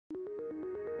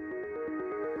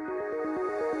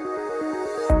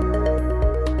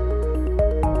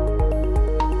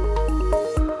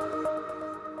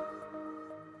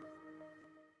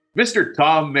Mr.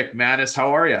 Tom McManus,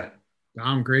 how are you?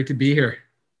 Tom, great to be here.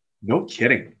 No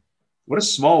kidding. What a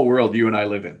small world you and I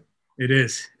live in. It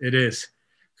is. It is.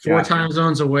 Four Yeah, time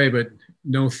zones away, but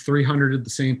no 300 of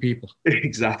the same people.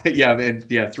 exactly. Yeah, and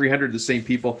yeah, 300 of the same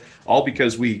people, all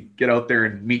because we get out there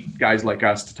and meet guys like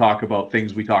us to talk about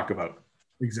things we talk about.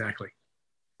 Exactly.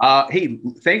 Hey,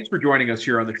 thanks for joining us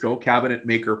here on the show, Cabinet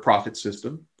Maker Profit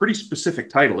System. Pretty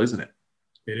specific title, isn't it?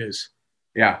 It is.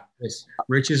 Yeah. It's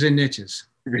riches and niches.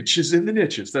 Riches in the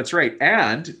niches. That's right.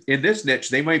 And in this niche,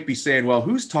 they might be saying, well,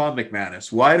 who's Tom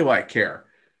McManus? Why do I care?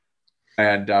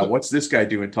 And what's this guy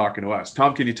doing talking to us?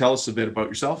 Tom, can you tell us a bit about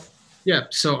yourself? Yeah.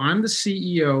 So I'm the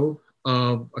CEO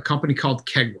of a company called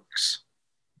KegWorks.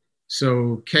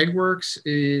 So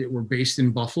KegWorks, we're based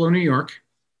in Buffalo, New York.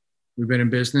 We've been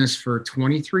in business for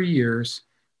 23 years,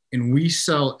 and we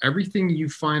sell everything you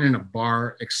find in a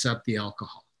bar except the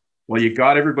alcohol. Well, you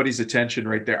got everybody's attention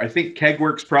right there. I think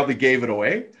KegWorks probably gave it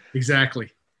away. Exactly.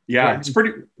 Yeah, it's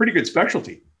pretty good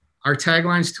specialty. Our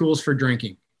tagline's tools for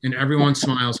drinking, and everyone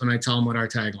smiles when I tell them what our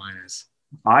tagline is.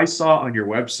 I saw on your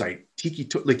website,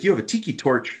 like you have a tiki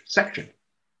torch section.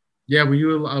 Yeah, we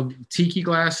do tiki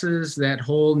glasses. That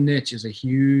whole niche is a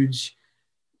huge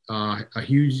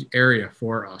area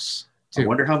for us, too. I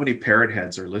wonder how many parrot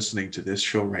heads are listening to this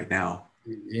show right now.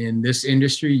 In this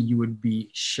industry, you would be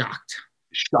shocked.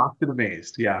 Shocked and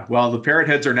amazed. Yeah. Well, the parrot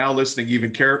heads are now listening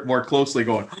even more closely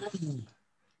going,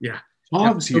 yeah.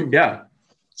 Tom's here. Yeah.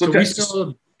 So we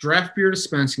sell draft beer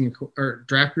dispensing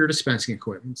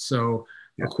equipment. So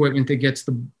equipment that gets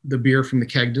the beer from the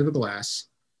keg to the glass.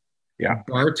 Yeah.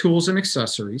 Bar tools and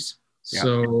accessories.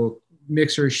 So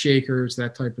mixers, shakers,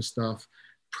 that type of stuff.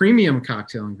 Premium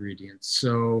cocktail ingredients.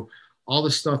 So all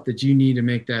the stuff that you need to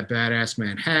make that badass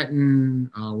Manhattan.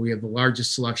 We have the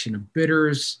largest selection of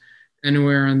bitters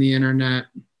anywhere on the internet.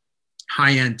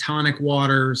 High-end tonic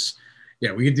waters.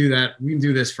 Yeah, we can do that. We can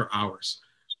do this for hours.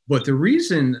 But the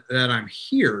reason that I'm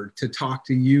here to talk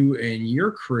to you and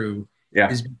your crew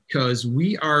is because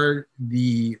we are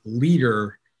the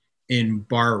leader in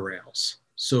bar rails.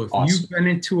 So if you've been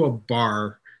into a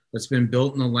bar that's been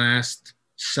built in the last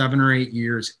 7 or 8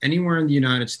 years, anywhere in the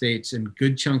United States and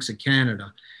good chunks of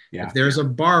Canada, if there's a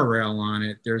bar rail on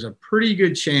it, there's a pretty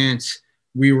good chance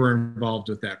we were involved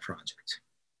with that project.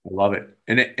 I love it.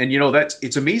 And you know,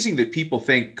 it's amazing that people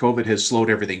think COVID has slowed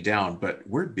everything down, but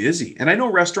we're busy. And I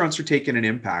know restaurants are taking an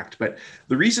impact, but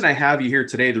the reason I have you here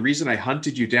today, the reason I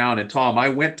hunted you down, and Tom, I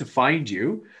went to find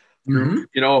you through,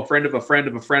 a friend of a friend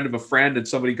of a friend of a friend, and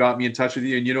somebody got me in touch with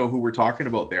you, and you know who we're talking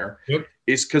about there,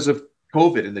 is because of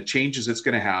COVID and the changes it's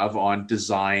going to have on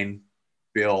design,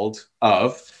 build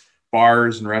of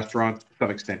bars and restaurants, to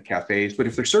some extent cafes. But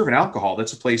if they're serving alcohol,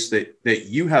 that's a place that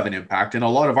you have an impact. And a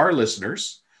lot of our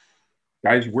listeners,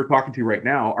 guys we're talking to right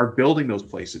now, are building those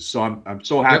places. So I'm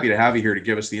so happy to have you here to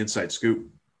give us the inside scoop.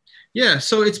 Yeah,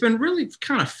 so it's been really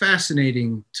kind of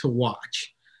fascinating to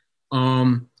watch.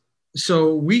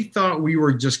 So we thought we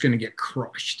were just going to get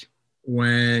crushed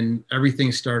when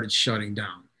everything started shutting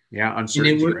down. Yeah,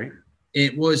 uncertainty, right?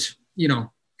 It was,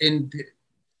 and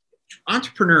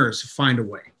entrepreneurs find a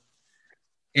way.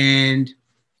 And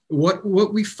what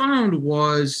we found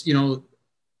was,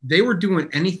 they were doing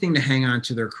anything to hang on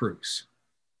to their crews.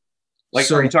 Like,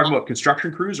 so, are you talking about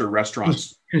construction crews or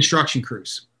restaurants? Construction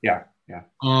crews. Yeah.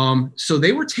 So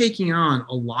they were taking on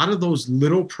a lot of those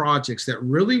little projects that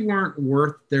really weren't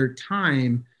worth their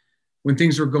time when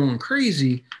things were going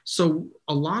crazy. So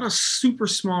a lot of super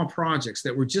small projects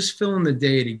that were just filling the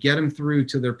day to get them through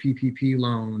to their PPP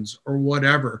loans or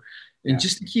whatever, and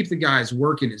just to keep the guys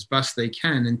working as best they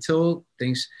can until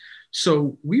things.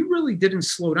 So we really didn't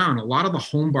slow down. A lot of the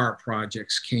home bar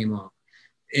projects came up.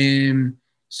 And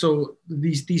so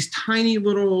these tiny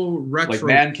little retro, like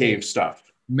man cave stuff.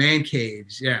 Man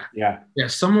caves, yeah. Yeah.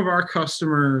 Some of our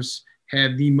customers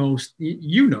have the most,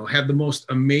 have the most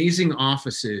amazing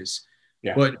offices.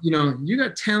 Yeah. But you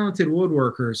got talented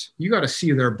woodworkers. You got to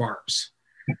see their bars.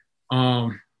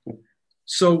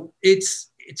 So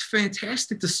it's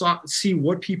fantastic to see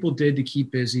what people did to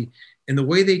keep busy and the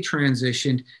way they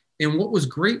transitioned. And what was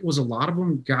great was a lot of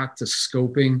them got to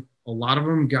scoping. A lot of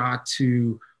them got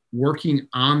to working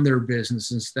on their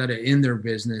business instead of in their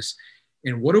business.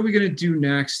 And what are we going to do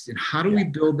next? And how do we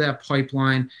build that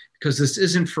pipeline? Because this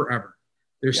isn't forever.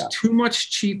 There's too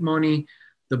much cheap money.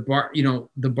 The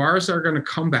bars are going to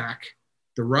come back.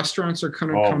 The restaurants are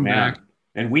going to come back.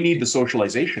 And we need the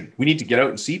socialization. We need to get out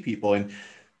and see people. And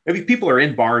maybe people are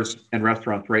in bars and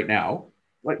restaurants right now.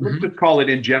 Like, let's just call it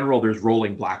in general, there's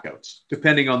rolling blackouts,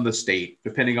 depending on the state,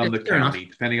 depending on the county,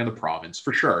 depending on the province,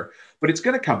 for sure. But it's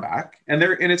going to come back, and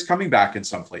it's coming back in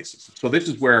some places. So this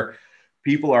is where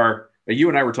people are you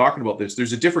and I were talking about this.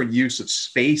 There's a different use of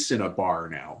space in a bar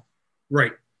now.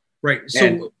 Right.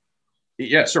 So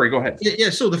yeah, sorry, go ahead. Yeah.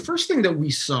 So the first thing that we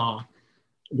saw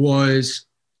was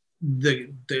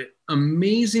the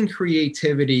amazing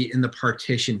creativity in the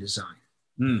partition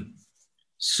design.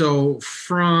 So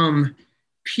from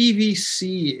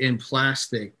PVC and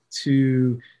plastic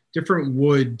to different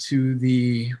wood to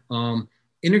the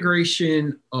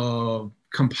integration of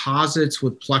composites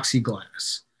with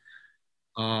plexiglass.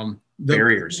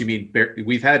 Barriers. You mean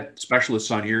we've had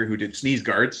specialists on here who did sneeze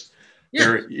guards. Yeah,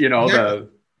 they're, you know, exactly.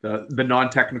 the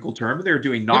non-technical term. They're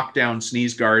doing knockdown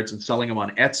sneeze guards and selling them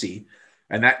on Etsy,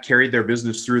 and that carried their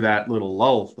business through that little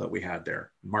lull that we had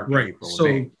there, March, April,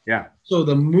 May. Yeah. So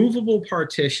the movable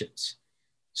partitions.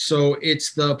 So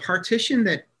it's the partition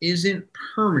that isn't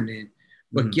permanent,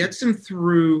 but gets them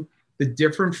through the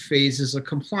different phases of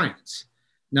compliance.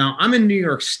 Now, I'm in New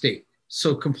York State.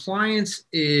 So compliance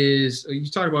is, you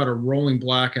talk about a rolling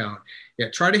blackout. Yeah,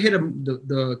 try to hit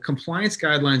the compliance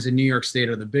guidelines in New York State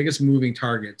are the biggest moving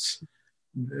targets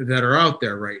that are out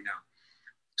there right now.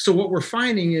 So what we're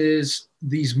finding is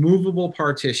these movable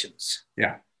partitions.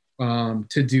 Yeah.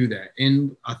 To do that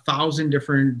in 1,000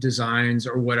 different designs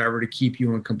or whatever to keep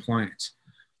you in compliance.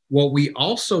 What we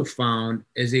also found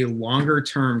as a longer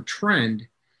term trend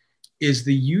is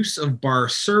the use of bar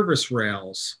service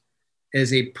rails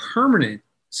as a permanent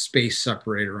space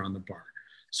separator on the bar.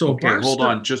 So okay, hold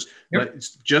on,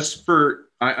 just for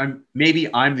I'm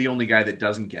maybe I'm the only guy that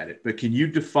doesn't get it, but can you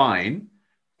define?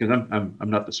 Because I'm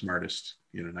not the smartest,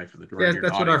 knife in the drawer. Yeah,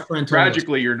 that's nodding. What our friend told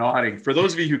Tragically, us. You're nodding. For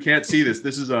those of you who can't see this,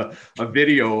 this is a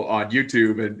video on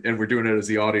YouTube, and we're doing it as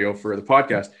the audio for the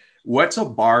podcast. What's a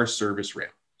bar service rail?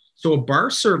 So a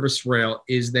bar service rail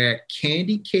is that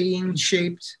candy cane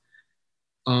shaped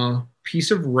piece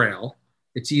of rail.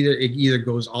 It either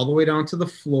goes all the way down to the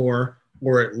floor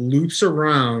or it loops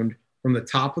around from the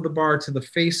top of the bar to the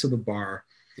face of the bar.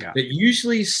 Yeah. That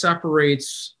usually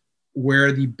separates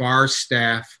where the bar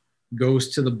staff goes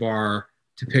to the bar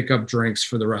to pick up drinks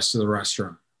for the rest of the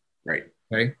restaurant. Right.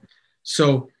 Okay.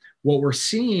 So what we're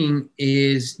seeing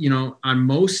is, on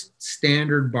most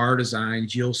standard bar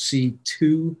designs, you'll see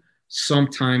 2,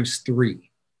 sometimes 3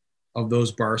 of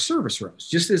those bar service rails,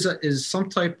 just as some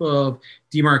type of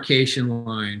demarcation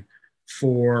line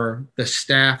for the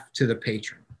staff to the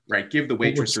patron. Right. Give the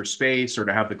waitress her space, or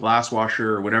to have the glass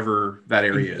washer or whatever that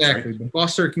area is. Right? The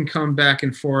busser can come back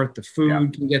and forth. The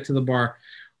food can get to the bar.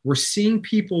 We're seeing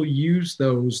people use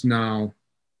those now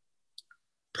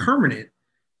permanent.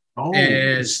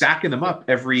 Stacking them up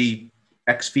every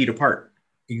X feet apart.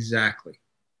 Exactly.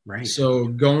 Right. So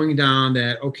going down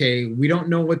that, okay, we don't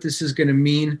know what this is going to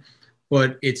mean,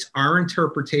 but it's our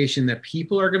interpretation that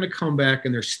people are going to come back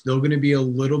and there's still going to be a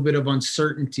little bit of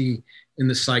uncertainty in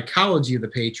the psychology of the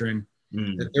patron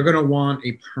that they're going to want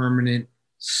a permanent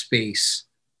space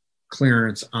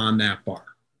clearance on that bar.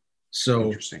 So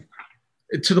interesting.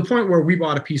 To the point where we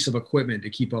bought a piece of equipment to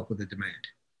keep up with the demand.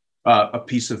 A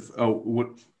piece of,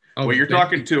 well, you're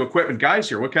talking to equipment guys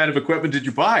here. What kind of equipment did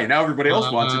you buy? Now everybody else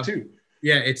wants it too.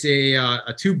 Yeah, it's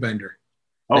a tube bender.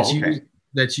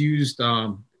 That's used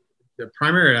the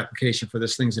primary application for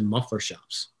this thing's in muffler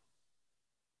shops.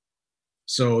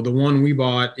 So the one we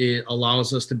bought, it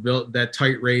allows us to build that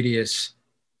tight radius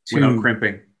without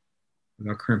crimping.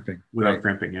 Without crimping. Without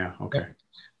crimping, yeah. Okay.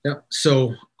 Yep.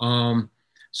 So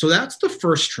that's the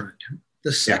first trend.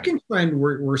 The second trend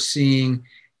we're seeing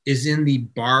is in the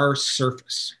bar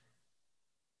surface.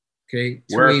 Okay.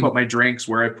 Where I put my drinks,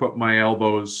 where I put my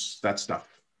elbows, that stuff.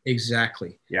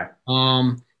 Exactly. Yeah.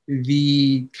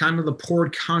 The kind of the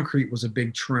poured concrete was a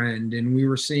big trend, and we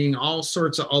were seeing all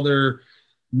sorts of other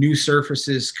new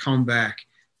surfaces come back.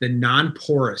 The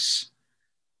non-porous,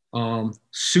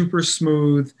 super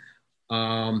smooth,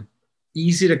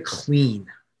 easy to clean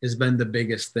has been the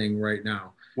biggest thing right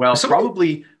now. Well,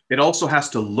 probably it also has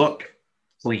to look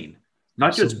clean,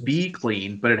 not just be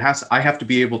clean, but I have to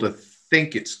be able to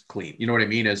think it's clean. You know what I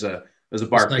mean? As a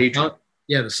bar patron.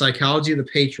 Yeah. The psychology of the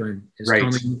patron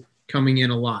is coming in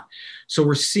a lot. So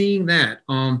we're seeing that.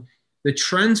 The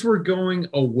trends were going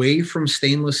away from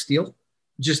stainless steel,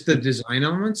 just the design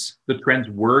elements. The trends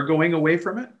were going away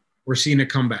from it? We're seeing it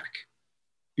come back.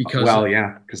 Because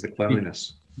the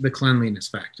cleanliness. The cleanliness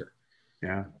factor.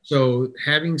 Yeah. So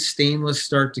having stainless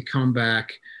start to come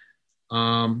back,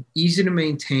 easy to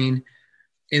maintain.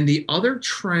 And the other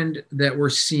trend that we're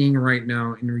seeing right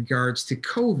now in regards to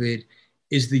COVID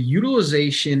is the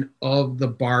utilization of the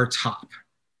bar top.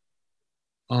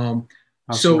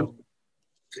 So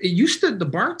it used to, the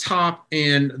bar top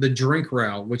and the drink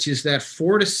rail, which is that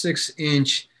 4 to 6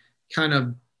 inch kind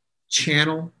of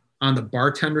channel on the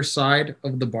bartender side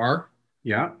of the bar.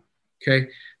 Yeah. Okay.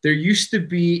 There used to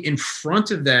be in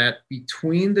front of that,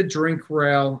 between the drink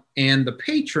rail and the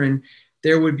patron,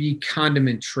 there would be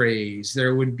condiment trays.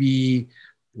 There would be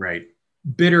Right.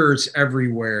 bitters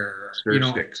everywhere, Stir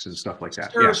sticks and stuff like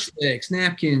that. stir sticks,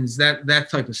 napkins, that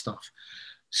type of stuff.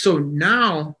 So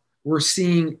now we're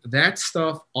seeing that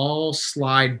stuff all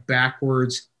slide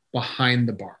backwards behind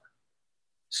the bar.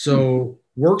 So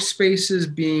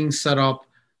workspaces being set up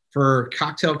for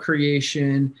cocktail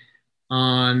creation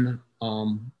on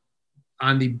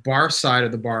the bar side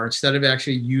of the bar instead of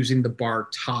actually using the bar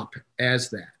top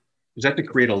as that. Is that to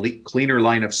create a cleaner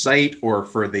line of sight, or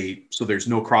so there's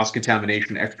no cross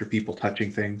contamination, extra people touching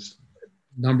things?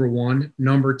 Number one.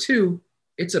 Number two,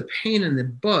 it's a pain in the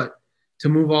butt to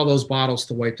move all those bottles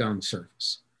to wipe down the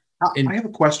surface. I have a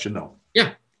question though.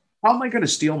 Yeah. How am I going to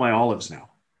steal my olives now?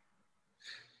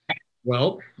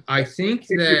 Well, I think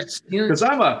that because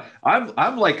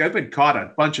I've been caught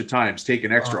a bunch of times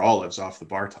taking extra olives off the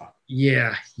bar top.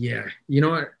 Yeah. You know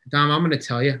what, Dom, I'm going to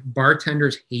tell you,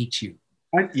 bartenders hate you.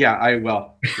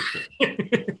 Well,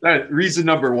 reason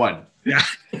number one. Yeah.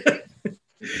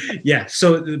 Yeah.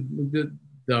 So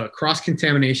the cross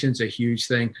contamination is a huge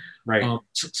thing. Right.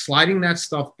 Sliding that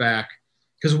stuff back,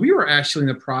 because we were actually in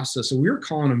the process, so we were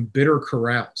calling them bitter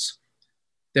corrals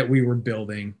that we were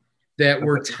building that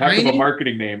were tiny. Heck of a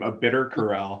marketing name, a bitter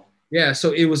corral. Yeah.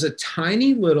 So it was a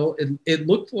tiny little, it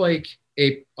looked like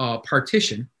a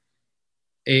partition,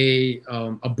 a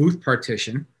booth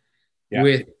partition. Yeah.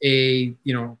 With a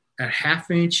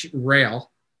 1/2-inch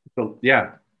rail. So,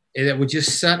 yeah. That would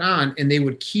just set on, and they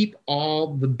would keep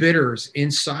all the bitters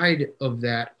inside of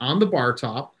that on the bar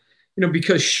top,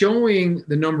 because showing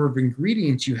the number of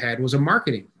ingredients you had was a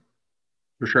marketing.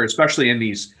 For sure, especially in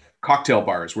these cocktail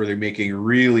bars where they're making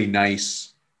really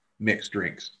nice mixed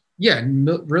drinks. Yeah,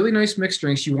 really nice mixed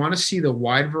drinks. You want to see the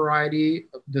wide variety.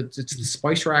 It's the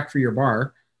spice rack for your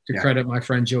bar, to credit my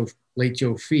friend late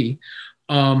Joe Fee.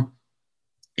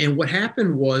 And what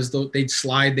happened was they'd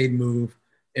slide, they'd move,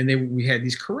 and we had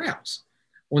these corrals.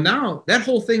 Well, now that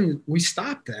whole thing, we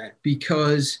stopped that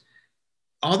because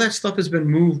all that stuff has been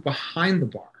moved behind the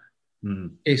bar.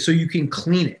 Mm-hmm. Okay, so you can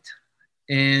clean it.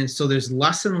 And so there's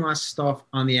less and less stuff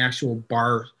on the actual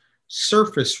bar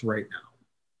surface right now.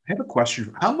 I have a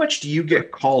question. How much do you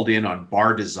get called in on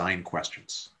bar design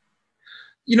questions?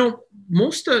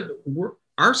 Most of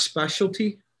our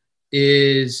specialty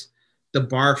is the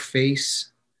bar face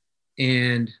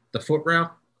and the foot rail,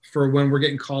 for when we're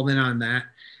getting called in on that.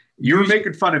 You were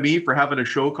making fun of me for having a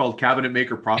show called Cabinet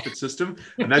Maker Profit System,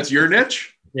 and that's your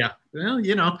niche? Yeah. Well,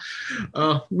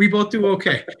 we both do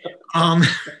okay.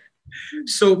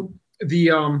 So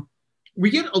we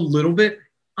get a little bit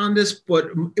on this, but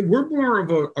we're more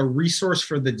of a resource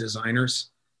for the designers.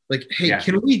 Like, hey,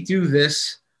 can we do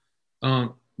this?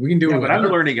 We can do it. But I'm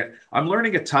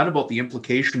learning a ton about the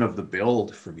implication of the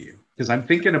build from you, because I'm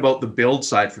thinking about the build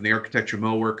side from the architecture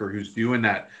millworker who's doing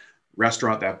that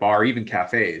restaurant, that bar, even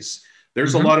cafes.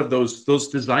 There's a lot of those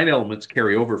design elements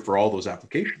carry over for all those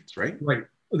applications, right? Right.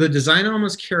 The design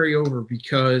elements carry over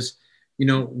because,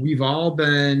 we've all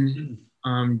been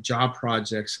job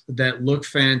projects that look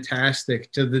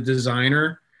fantastic to the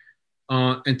designer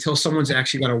until someone's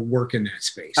actually got to work in that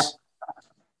space.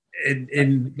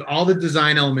 And all the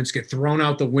design elements get thrown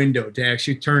out the window to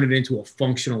actually turn it into a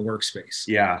functional workspace.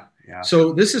 Yeah.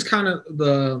 So this is kind of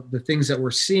the things that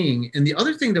we're seeing. And the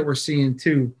other thing that we're seeing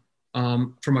too,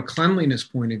 from a cleanliness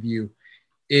point of view,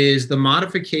 is the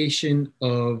modification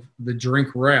of the drink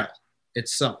rail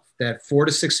itself, that 4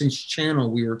 to 6 inch channel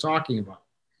we were talking about.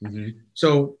 Mm-hmm.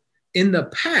 So in the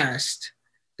past,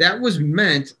 that was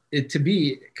meant it to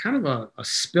be kind of a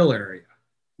spill area.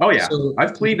 Oh yeah, so,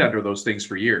 I've cleaned under those things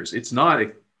for years. It's not.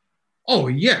 Oh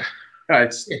yeah.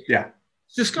 It's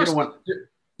disgusting.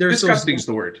 Disgusting is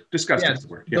the word. Disgusting is the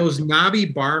word. Yeah. Those knobby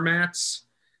bar mats.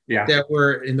 Yeah. That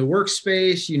were in the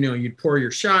workspace. You'd pour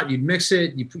your shot, you'd mix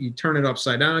it, you turn it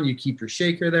upside down, you keep your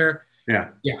shaker there. Yeah.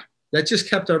 Yeah. That just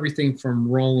kept everything from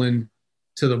rolling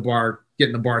to the bar,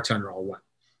 getting the bartender all wet.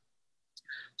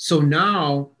 So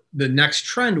now the next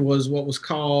trend was what was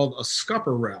called a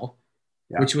scupper rail.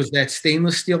 Yeah. Which was that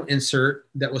stainless steel insert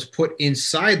that was put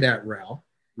inside that rail.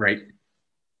 Right.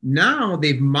 Now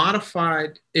they've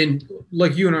modified, and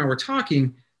like you and I were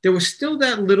talking, there was still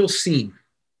that little seam.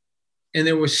 And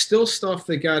there was still stuff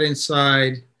that got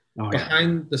inside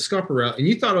behind the scupper rail. And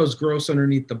you thought it was gross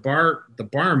underneath the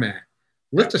bar mat.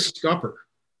 Lift a scupper.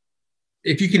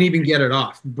 If you can even get it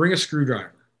off, bring a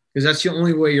screwdriver, because that's the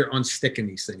only way you're unsticking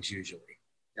these things usually.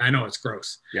 I know it's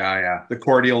gross. Yeah. The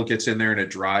cordial gets in there and it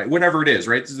dry, whatever it is,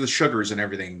 right? It's the sugars and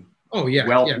everything. Oh yeah.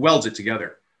 Welds it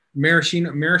together.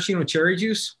 Maraschino cherry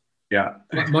juice. Yeah.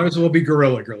 Might as well be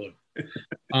Gorilla Glue.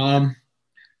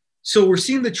 So we're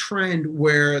seeing the trend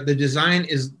where the design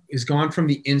is gone from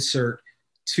the insert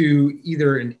to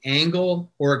either an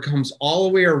angle or it comes all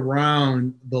the way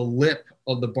around the lip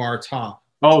of the bar top.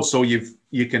 Oh, so you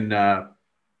can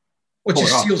Which pull it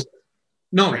just off. seals it.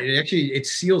 No, it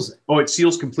seals it. Oh, it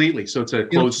seals completely. So it's a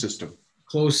closed system.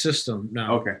 Closed system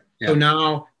now. Okay. Yeah. So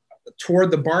now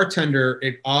toward the bartender,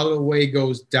 it all the way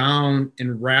goes down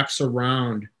and wraps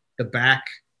around the back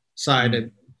side of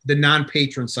the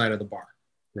non-patron side of the bar.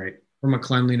 Right. From a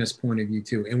cleanliness point of view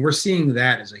too. And we're seeing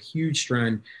that as a huge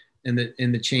trend in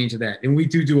the change of that. And we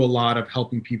do a lot of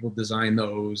helping people design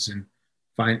those and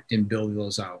find and build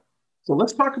those out. So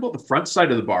let's talk about the front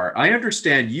side of the bar. I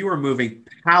understand you are moving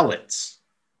pallets.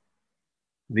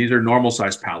 These are normal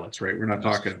size pallets, right? We're not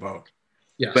talking about,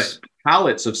 but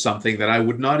pallets of something that I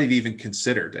would not have even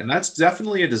considered. And that's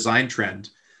definitely a design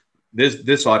trend.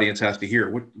 This audience has to hear.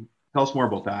 Tell us more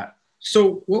about that.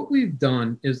 So what we've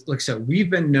done is, like I said, we've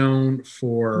been known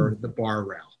for the bar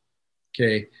rail.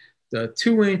 Okay. The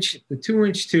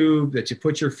 2-inch tube that you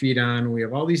put your feet on. We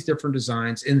have all these different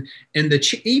designs and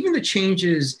even the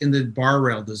changes in the bar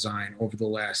rail design over the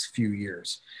last few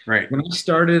years. Right. When I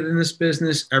started in this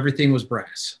business, everything was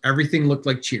brass. Everything looked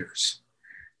like Cheers.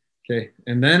 Okay.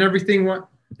 And then everything went.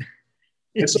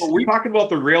 And so we're talking about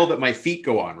the rail that my feet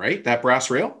go on, right? That brass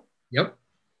rail? Yep.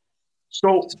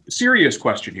 So serious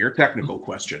question here, technical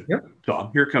question. Yep.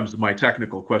 Tom, here comes my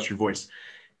technical question voice.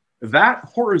 That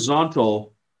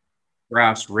horizontal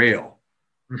brass rail,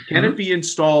 can it be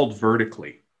installed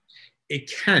vertically? It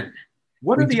can.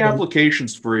 What are the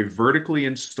applications for a vertically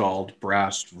installed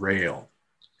brass rail?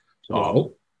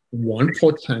 Well, one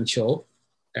potential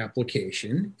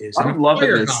application is a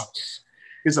firehouse.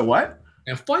 Is a what?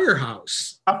 A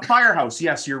firehouse. A firehouse.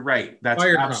 Yes, you're right. That's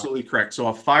absolutely correct. So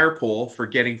a fire pole for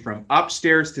getting from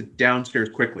upstairs to downstairs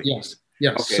quickly. Yes.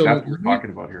 Yes. Okay, so that's what we're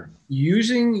talking about here.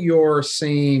 Using your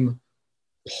same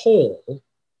pole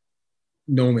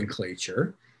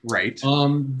nomenclature. Right.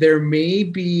 There may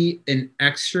be an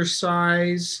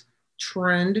exercise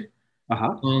trend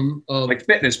of like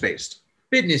fitness based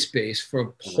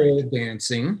for pole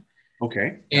dancing.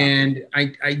 Okay. And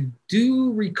I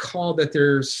do recall that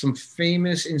there's some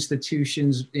famous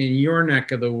institutions in your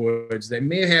neck of the woods that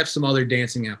may have some other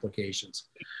dancing applications.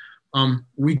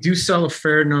 We do sell a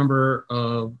fair number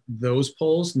of those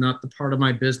poles, not the part of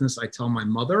my business I tell my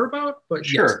mother about, but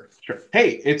sure.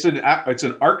 Hey, it's an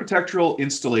architectural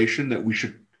installation that we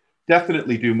should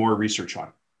definitely do more research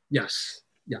on. Yes.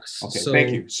 Okay,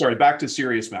 thank you. Sorry, back to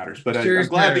serious matters, but I'm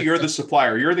glad that you're the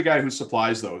supplier. You're the guy who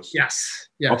supplies those. Yes.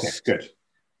 Okay, good.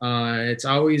 It's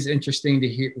always interesting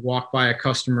to walk by a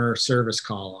customer service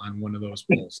call on one of those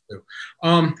poles too.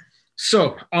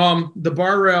 The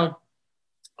bar rail,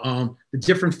 the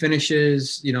different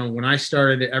finishes, when I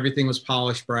started, everything was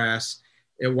polished brass.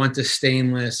 It went to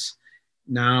stainless.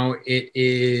 Now it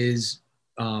is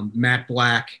matte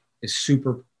black is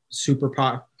super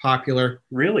popular.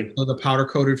 Really? So the powder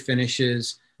coated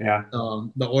finishes. Yeah.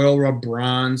 The oil rub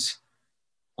bronze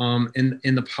in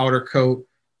the powder coat.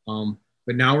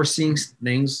 But now we're seeing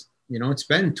things, it's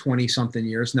been 20 something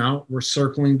years now. We're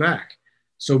circling back.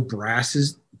 So brass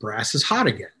is hot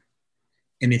again.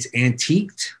 And it's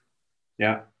antiqued.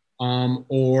 Yeah.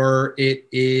 Or it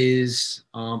is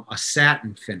a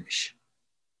satin finish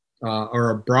or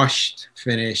a brushed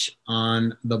finish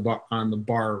on the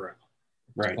bar rail.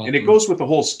 Right. And it goes with the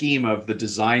whole scheme of the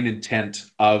design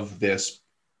intent of this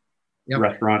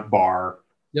restaurant bar.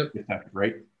 Yep.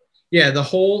 Right. Yeah. The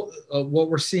whole, what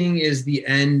we're seeing is the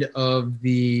end of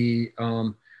the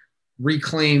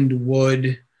reclaimed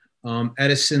wood,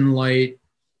 Edison light,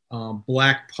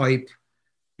 black pipe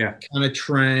kind of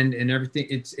trend and everything.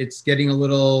 It's getting a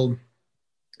little,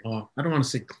 I don't want to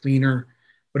say cleaner,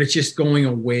 but it's just going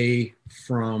away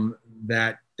from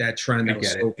that trend.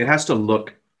 It has to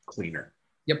look cleaner.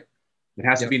 Yep. It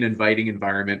has to be an inviting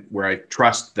environment where I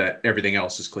trust that everything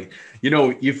else is clean.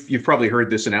 You've probably heard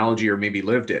this analogy or maybe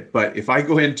lived it, but if I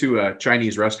go into a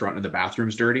Chinese restaurant and the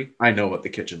bathroom's dirty, I know what the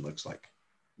kitchen looks like.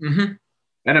 Mm-hmm.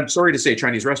 And I'm sorry to say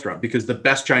Chinese restaurant because the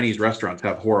best Chinese restaurants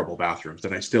have horrible bathrooms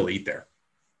and I still eat there.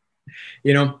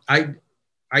 I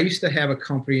used to have a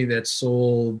company that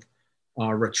sold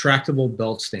retractable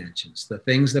belt stanchions, the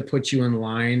things that put you in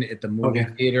line at the movie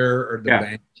theater or the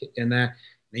bank and that.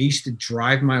 They used to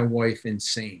drive my wife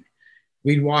insane.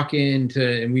 We'd walk and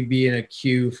we'd be in a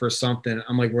queue for something.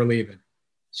 I'm like, we're leaving.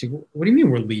 She goes, what do you mean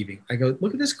we're leaving? I go,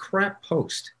 look at this crap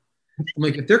post. I'm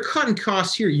like, if they're cutting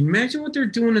costs here, you imagine what they're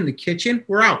doing in the kitchen?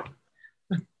 We're out.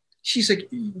 She's like,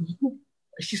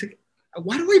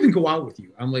 why do I even go out with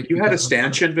you? I'm like, you had a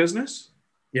stanchion business?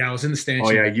 Yeah, I was in the Oh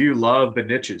stanchion. yeah, you love the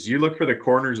niches. You look for the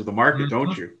corners of the market,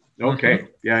 don't you? Okay.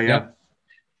 Yeah, yeah.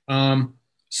 Yep.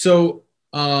 So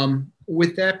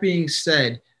with that being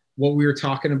said, what we were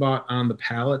talking about on the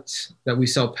pallets that we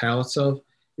sell pallets of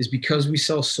is because we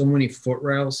sell so many foot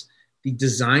rails, the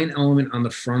design element on the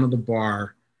front of the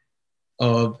bar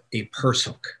of a purse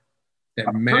hook that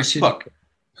A purse matches hook.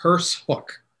 purse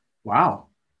hook. Wow.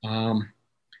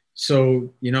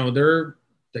 So, they're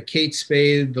the Kate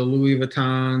Spade, the Louis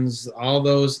Vuittons, all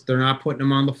those, they're not putting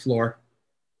them on the floor.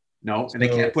 No, and they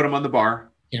So can't put them on the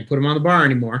bar. can't put them on the bar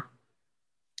anymore.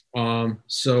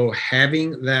 So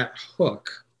having that hook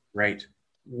Right.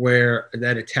 where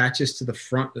that attaches to the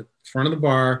front of the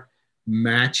bar,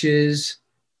 matches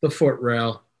the foot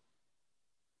rail,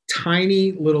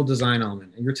 tiny little design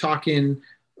element. And you're talking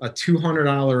a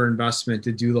 $200 investment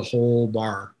to do the whole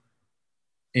bar,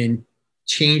 and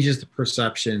changes the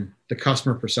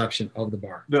customer perception of the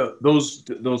bar. Those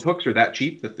hooks are that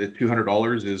cheap that the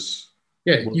 $200 is.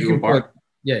 Yeah, you can put.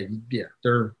 Yeah,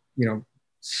 they're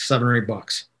 $7 or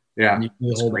 $8. Yeah, and you can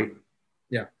do the whole great. bar.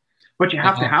 Yeah, but you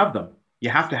have to have them. You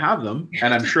have to have them,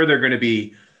 and I'm sure they're going to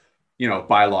be,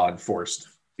 by law enforced,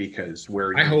 because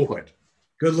where I hope. Put.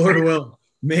 Good Lord will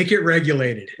make it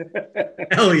regulated.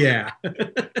 Hell yeah.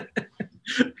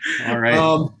 All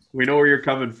right, we know where you're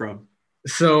coming from.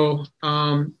 So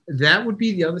that would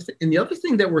be the other thing. And the other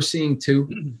thing that we're seeing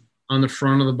too on the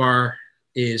front of the bar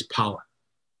is power.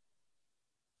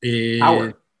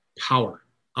 Power.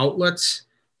 Outlets,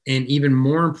 and even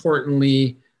more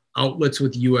importantly, outlets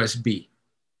with USB.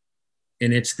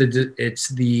 And it's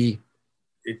the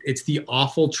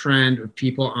awful trend of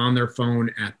people on their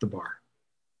phone at the bar.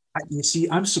 You see,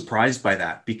 I'm surprised by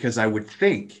that, because I would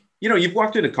think, you've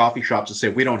walked into coffee shops and say,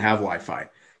 we don't have Wi-Fi,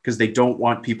 because they don't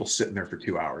want people sitting there for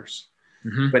 2 hours.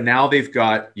 Mm-hmm. But now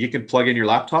you can plug in your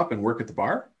laptop and work at the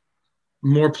bar.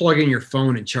 More plug in your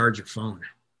phone and charge your phone.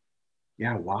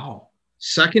 Yeah. Wow.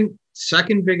 Second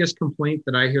biggest complaint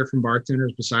that I hear from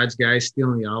bartenders, besides guys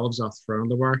stealing the olives off the front of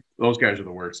the bar. Those guys are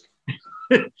the worst.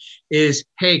 Is,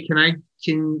 hey, can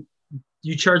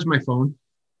you charge my phone?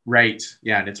 Right.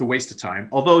 Yeah. And it's a waste of time.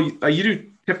 Although you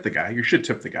do tip the guy. You should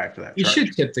tip the guy for that. You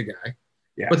should tip the guy.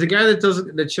 Yeah. But the guy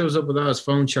that shows up without his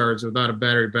phone charged, without a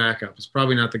battery backup, is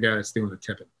probably not the guy that's doing the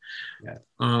tipping.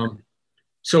 Yeah.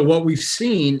 So what we've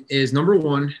seen is, number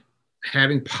one,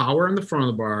 having power in the front of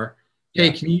the bar.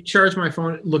 Hey, can you charge my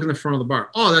phone? Look in the front of the bar.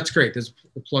 Oh, that's great. There's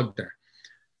a plug there.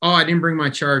 Oh, I didn't bring my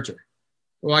charger.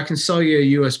 Well, I can sell you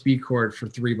a USB cord for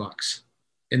 $3.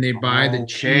 And they buy the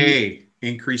cheap.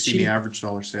 Increasing the average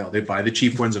dollar sale. They buy the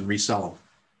cheap ones and resell them.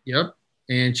 Yep.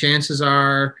 And chances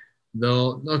are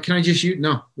can I just use?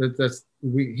 No,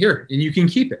 here, and you can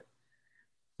keep it.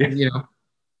 Yeah.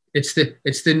 It's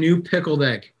the new pickled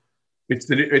egg. It's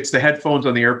the headphones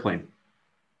on the airplane.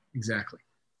 Exactly.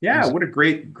 Yeah, what a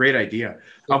great idea.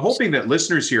 I'm hoping that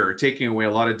listeners here are taking away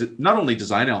a lot of not only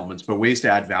design elements, but ways to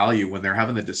add value when they're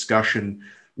having the discussion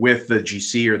with the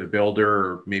GC or the builder,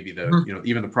 or maybe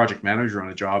even the project manager on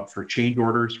a job, for change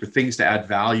orders, for things to add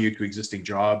value to existing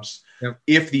jobs. Yep.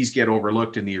 If these get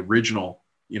overlooked in the original,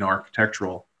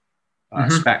 architectural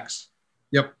specs.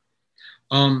 Yep.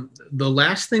 The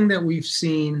last thing that we've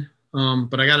seen,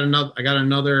 but I got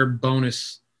another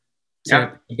bonus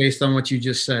tip based on what you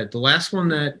just said. The last one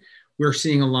that we're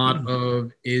seeing a lot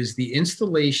of is the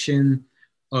installation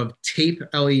of tape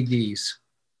LEDs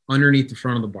underneath the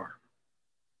front of the bar.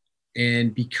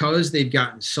 And because they've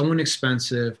gotten so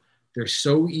inexpensive, they're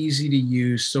so easy to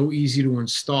use, so easy to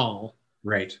install.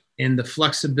 Right. And the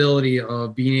flexibility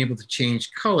of being able to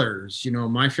change colors.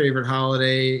 My favorite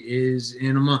holiday is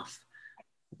in a month,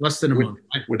 less than a month.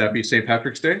 Would that be St.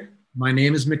 Patrick's Day? My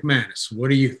name is McManus. What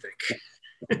do you think?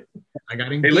 I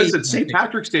got engaged. Hey, listen, St.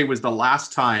 Patrick's Day was the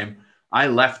last time I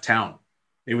left town.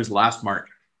 It was last March.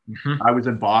 Mm-hmm. I was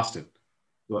in Boston,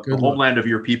 the homeland of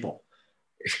your people.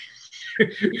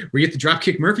 Were you at the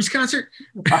Dropkick Murphys concert?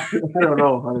 I don't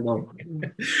know.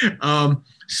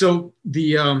 So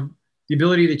the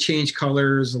ability to change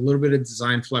colors, a little bit of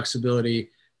design flexibility,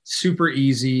 super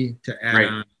easy to add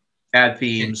on. Add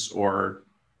themes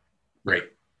right.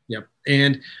 Yep.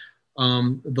 And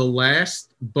the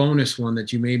last bonus one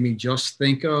that you made me just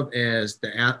think of as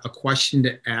a question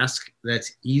to ask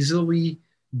that's easily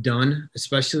done,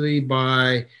 especially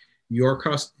by your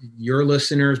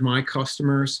listeners, my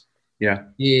customers. Yeah.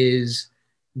 Is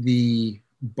the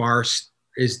bottle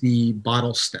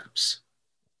steps,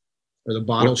 or the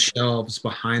bottle shelves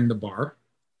behind the bar.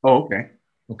 Oh, okay.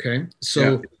 Okay.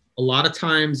 So a lot of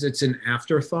times it's an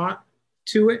afterthought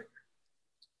to it.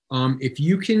 If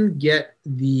you can get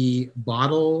the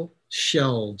bottle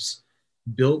shelves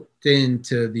built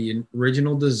into the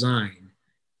original design,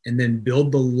 and then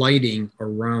build the lighting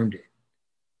around it.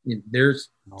 There's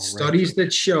studies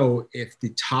that show if the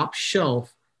top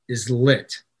shelf is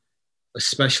lit,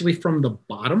 especially from the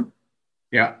bottom,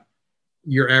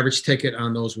 your average ticket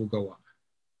on those will go up.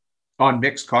 On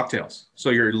mixed cocktails. So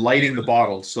you're lighting the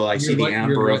bottles. So I see the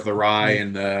amber of the rye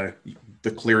and the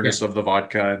clearness of the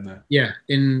vodka.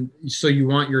 And so you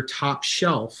want your top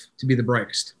shelf to be the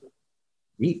brightest.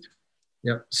 Neat.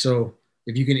 Yep. So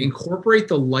if you can incorporate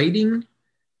the lighting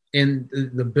and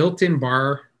the built-in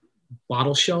bar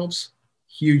bottle shelves,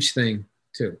 huge thing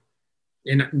too.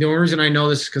 And the only reason I know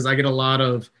this is because I get a lot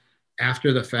of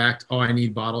after the fact, oh, I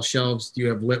need bottle shelves. Do you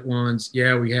have lit ones?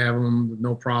 Yeah, we have them.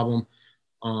 No problem.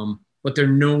 But they're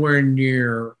nowhere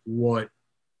near what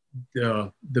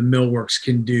the Millworks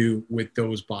can do with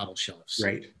those bottle shelves.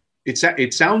 Right.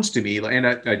 It sounds to me, and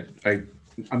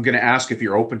I'm going to ask if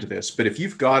you're open to this, but if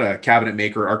you've got a cabinet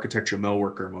maker, architecture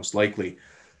millworker, most likely,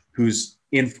 who's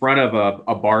in front of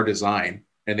a bar design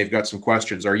and they've got some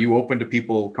questions, are you open to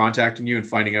people contacting you and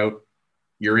finding out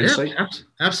your insight? Yeah,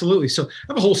 absolutely. So I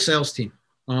have a whole sales team.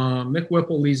 Mick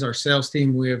Whipple leads our sales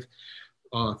team. We have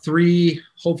 3,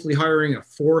 hopefully hiring a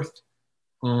 4th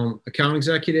account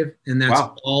executive, and that's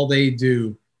all they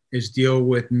do is deal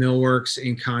with millworks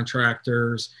and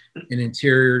contractors and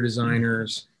interior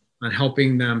designers on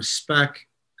helping them spec,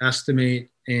 estimate,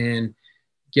 and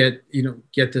get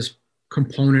this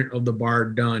component of the bar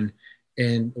done.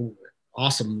 And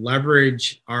awesome,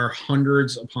 leverage our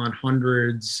hundreds upon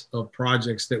hundreds of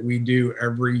projects that we do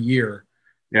every year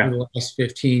for the last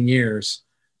 15 years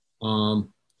to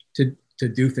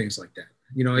do things like that.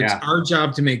 It's our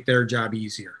job to make their job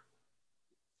easier.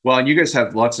 Well, and you guys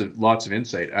have lots of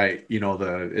insight. As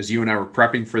you and I were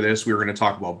prepping for this, we were going to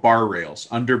talk about bar rails,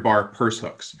 underbar purse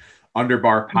hooks,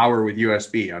 underbar power with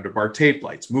USB, underbar tape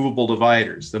lights, movable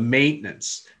dividers, the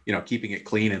maintenance, keeping it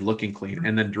clean and looking clean,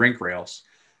 and then drink rails.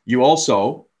 You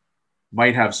also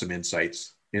might have some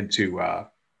insights into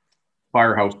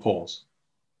firehouse poles.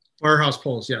 Firehouse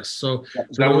poles, yes. So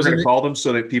is that what we're going to call them,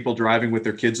 so that people driving with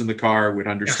their kids in the car would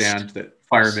understand that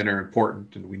firemen are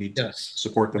important and we need to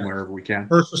support them wherever we can.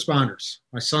 First responders.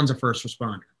 My son's a first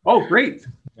responder. Oh, great.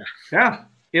 Yeah.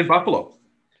 In Buffalo.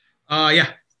 Yeah.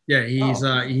 He's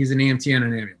an EMT and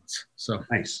an ambulance. So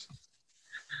nice.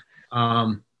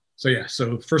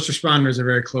 So first responders are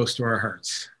very close to our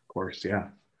hearts. Of course. Yeah.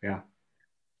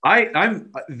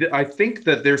 I think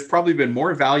that there's probably been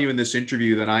more value in this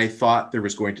interview than I thought there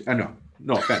was going to.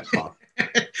 No offense, Tom.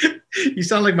 You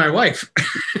sound like my wife.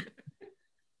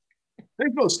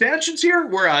 There's no stanchions here.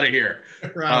 We're out of here.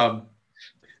 Right.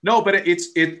 No, but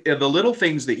it's the little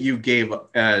things that you gave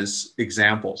as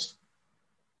examples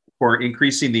for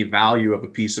increasing the value of a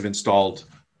piece of installed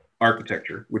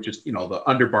architecture, which is the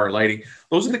underbar lighting.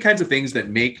 Those are the kinds of things that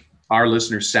make our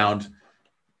listeners sound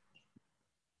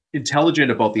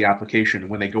intelligent about the application. And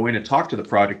when they go in and talk to the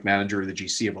project manager or the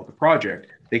GC about the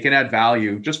project, they can add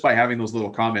value just by having those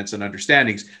little comments and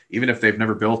understandings, even if they've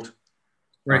never built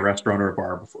a restaurant or a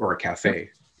bar or a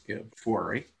cafe before,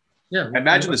 right? Yeah. I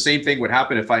imagine the same thing would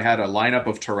happen if I had a lineup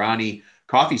of Tarani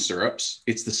coffee syrups.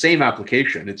 It's the same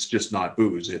application. It's just not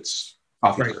booze. It's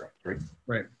coffee syrup, right?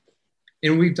 Right.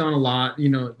 And we've done a lot,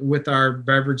 with our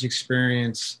beverage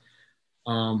experience.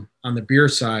 On the beer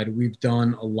side, we've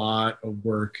done a lot of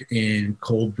work in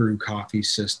cold brew coffee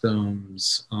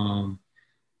systems.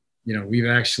 We've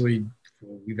actually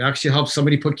helped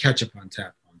somebody put ketchup on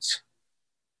tap once.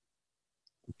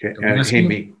 Okay, and hey,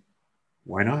 me,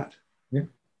 why not? Yeah,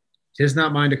 'tis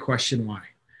not mine to question why.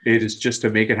 It is just to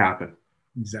make it happen.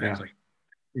 Exactly.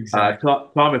 Yeah. Exactly.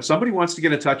 Tom, if somebody wants to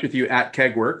get in touch with you at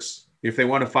KegWorks, if they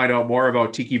want to find out more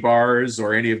about tiki bars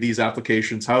or any of these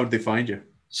applications, how would they find you?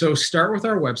 So start with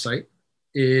our website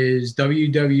is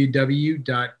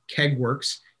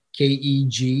www.kegworks,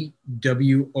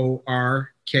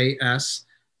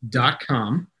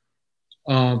 KEGWORKS.com.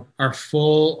 Our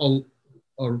full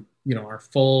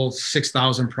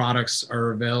 6,000 products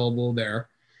are available there.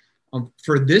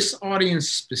 For this audience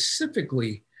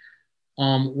specifically,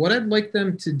 what I'd like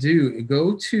them to do,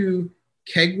 go to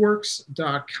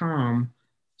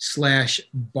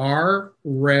kegworks.com/bar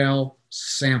rail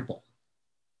sample.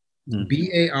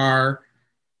 BARRAIL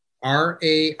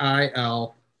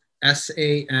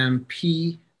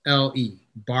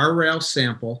bar rail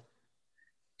sample,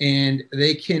 and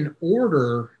they can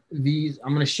order these.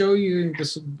 I'm going to show you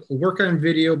this work on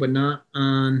video, but not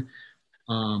on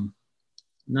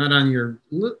your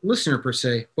listener per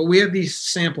se. But we have these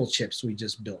sample chips we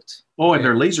just built. Oh, and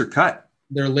they're laser cut.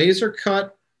 They're laser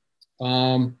cut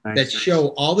that show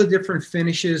all the different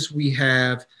finishes we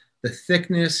have, the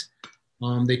thickness.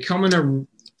 They come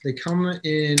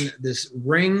in this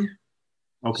ring.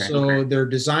 Okay. So they're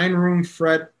design room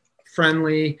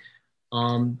friendly.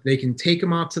 They can take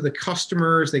them out to the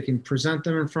customers. They can present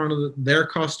them in front of their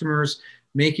customers,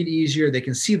 make it easier. They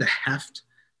can see the heft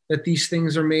that these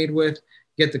things are made with,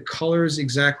 get the colors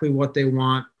exactly what they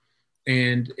want.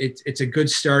 And it's a good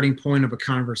starting point of a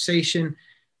conversation.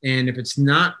 And if it's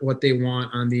not what they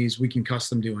want on these, we can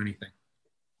custom do anything.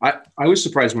 I was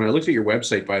surprised when I looked at your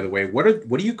website, by the way. What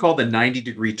do you call the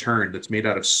 90-degree turn that's made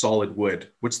out of solid wood?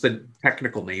 What's the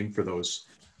technical name for those?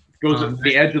 It goes at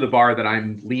the edge of the bar that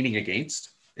I'm leaning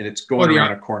against, and it's going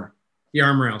around a corner. The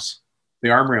arm rails. The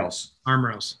arm rails. Arm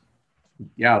rails.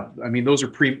 Yeah, I mean, those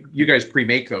are you guys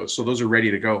pre-make those, so those are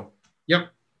ready to go. Yep.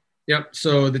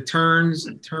 So the turns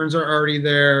are already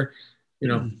there. You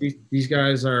know, these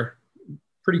guys are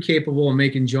pretty capable of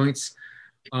making joints.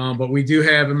 But we do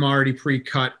have them already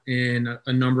pre-cut in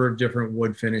a number of different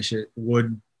wood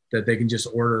that they can just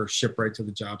order or ship right to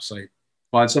the job site.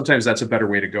 Well, and sometimes that's a better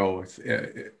way to go if,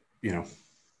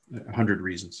 100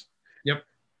 reasons. Yep.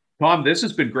 Tom, this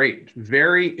has been great.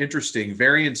 Very interesting,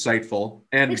 very insightful.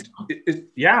 And Thanks,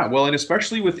 and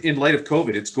especially in light of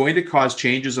COVID, it's going to cause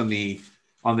changes on the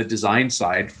design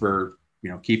side for,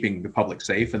 keeping the public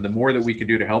safe. And the more that we can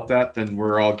do to help that, then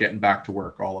we're all getting back to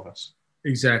work, all of us.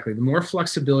 Exactly. The more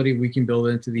flexibility we can build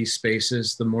into these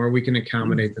spaces, the more we can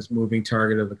accommodate this moving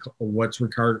target of what's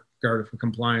regarded for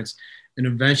compliance. And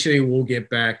eventually we'll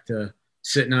get back to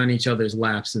sitting on each other's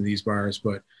laps in these bars.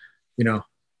 But,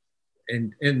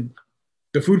 and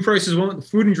the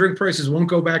food and drink prices won't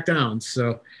go back down.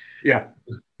 So, yeah.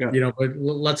 But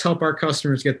let's help our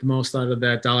customers get the most out of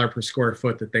that $1 per square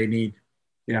foot that they need.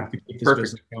 Yeah. To keep this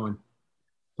business going.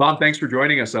 Tom, thanks for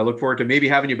joining us. I look forward to maybe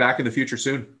having you back in the future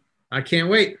soon. I can't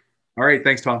wait. All right.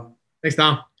 Thanks, Tom. Thanks,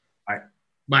 Tom. Bye.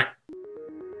 Bye.